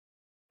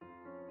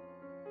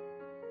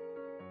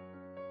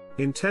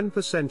In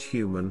 10%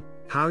 Human,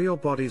 How Your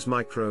Body's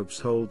Microbes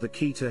Hold the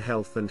Key to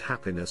Health and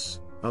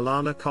Happiness,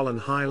 Alanna Collen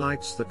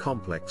highlights the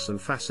complex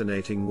and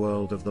fascinating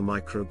world of the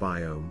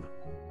microbiome.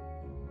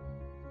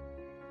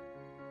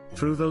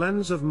 Through the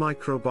lens of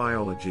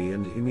microbiology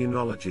and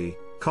immunology,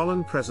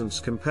 Collen presents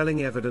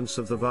compelling evidence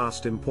of the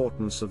vast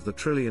importance of the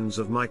trillions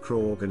of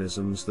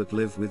microorganisms that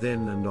live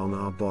within and on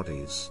our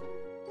bodies.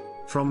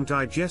 From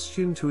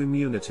digestion to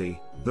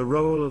immunity, the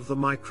role of the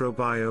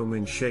microbiome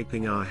in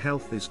shaping our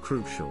health is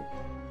crucial.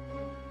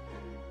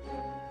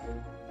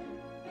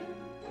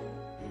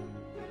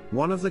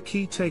 One of the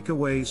key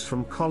takeaways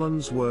from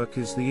Collen's work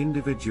is the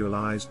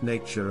individualized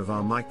nature of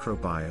our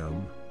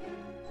microbiome.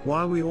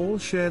 While we all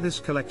share this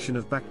collection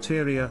of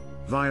bacteria,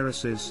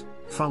 viruses,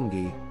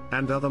 fungi,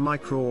 and other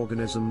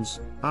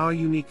microorganisms, our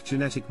unique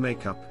genetic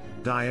makeup,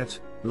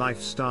 diet,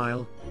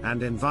 lifestyle,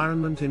 and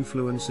environment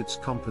influence its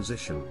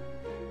composition.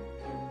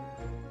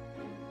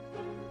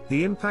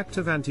 The impact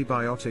of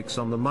antibiotics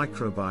on the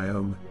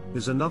microbiome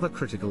is another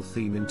critical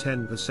theme in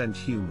 10%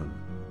 Human.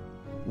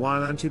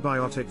 While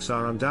antibiotics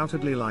are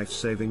undoubtedly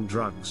life-saving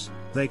drugs,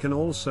 they can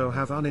also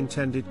have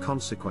unintended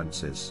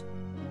consequences.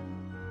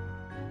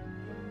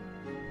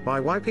 By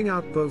wiping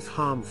out both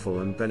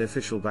harmful and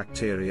beneficial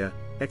bacteria,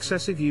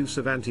 excessive use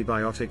of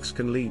antibiotics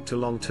can lead to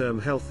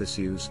long-term health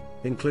issues,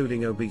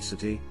 including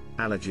obesity,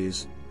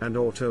 allergies, and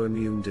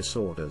autoimmune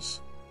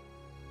disorders.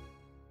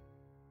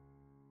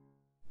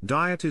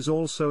 Diet is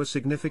also a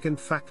significant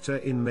factor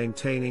in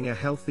maintaining a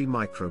healthy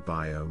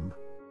microbiome.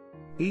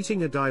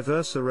 Eating a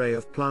diverse array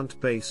of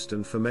plant-based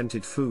and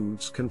fermented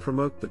foods can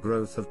promote the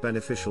growth of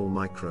beneficial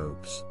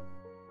microbes.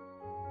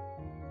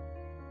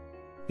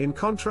 In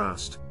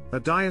contrast, a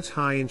diet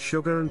high in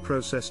sugar and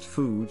processed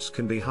foods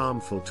can be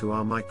harmful to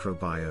our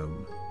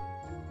microbiome.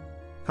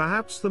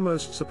 Perhaps the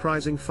most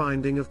surprising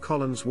finding of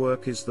Collen's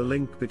work is the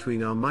link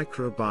between our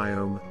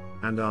microbiome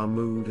and our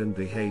mood and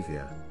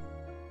behavior.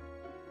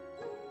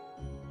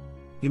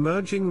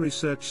 Emerging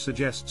research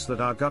suggests that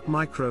our gut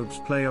microbes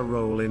play a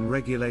role in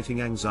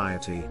regulating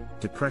anxiety,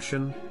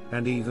 depression,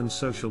 and even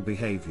social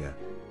behavior.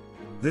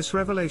 This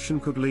revelation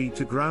could lead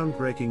to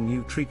groundbreaking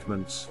new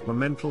treatments for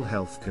mental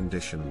health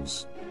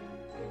conditions.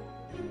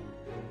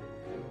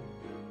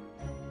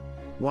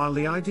 While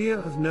the idea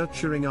of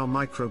nurturing our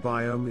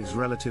microbiome is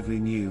relatively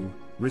new,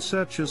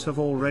 researchers have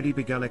already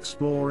begun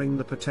exploring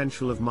the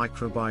potential of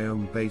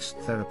microbiome-based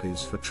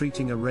therapies for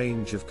treating a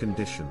range of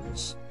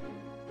conditions.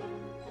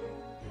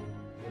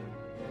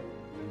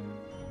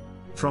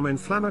 From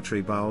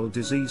inflammatory bowel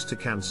disease to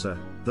cancer,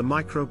 the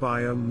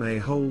microbiome may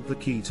hold the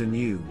key to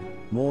new,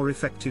 more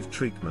effective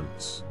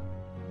treatments.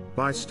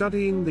 By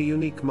studying the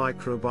unique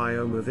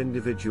microbiome of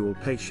individual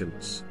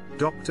patients,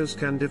 doctors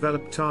can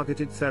develop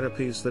targeted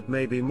therapies that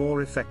may be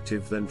more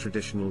effective than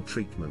traditional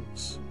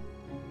treatments.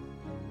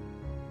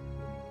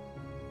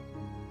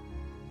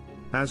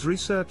 As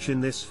research in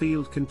this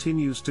field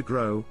continues to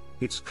grow,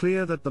 it's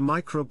clear that the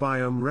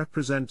microbiome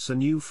represents a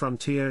new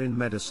frontier in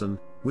medicine,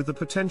 with the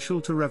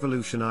potential to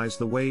revolutionize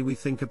the way we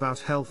think about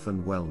health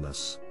and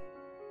wellness.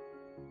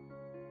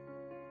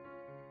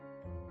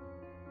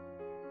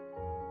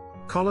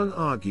 Collen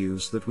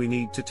argues that we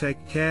need to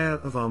take care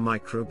of our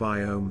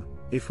microbiome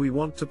if we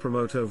want to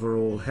promote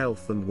overall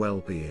health and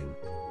well-being.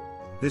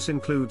 This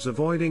includes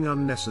avoiding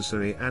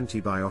unnecessary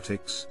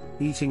antibiotics,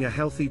 eating a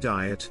healthy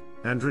diet,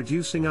 and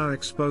reducing our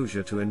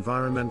exposure to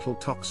environmental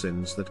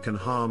toxins that can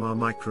harm our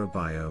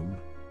microbiome.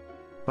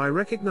 By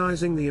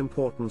recognizing the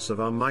importance of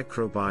our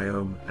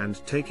microbiome and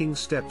taking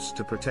steps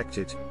to protect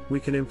it, we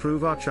can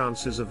improve our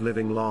chances of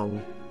living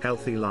long,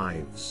 healthy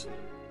lives.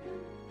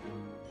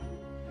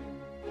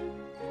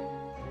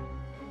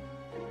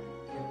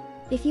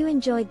 If you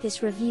enjoyed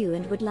this review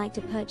and would like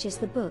to purchase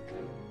the book,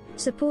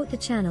 support the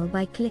channel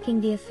by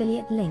clicking the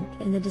affiliate link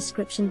in the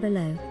description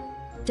below.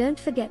 Don't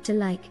forget to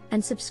like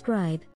and subscribe.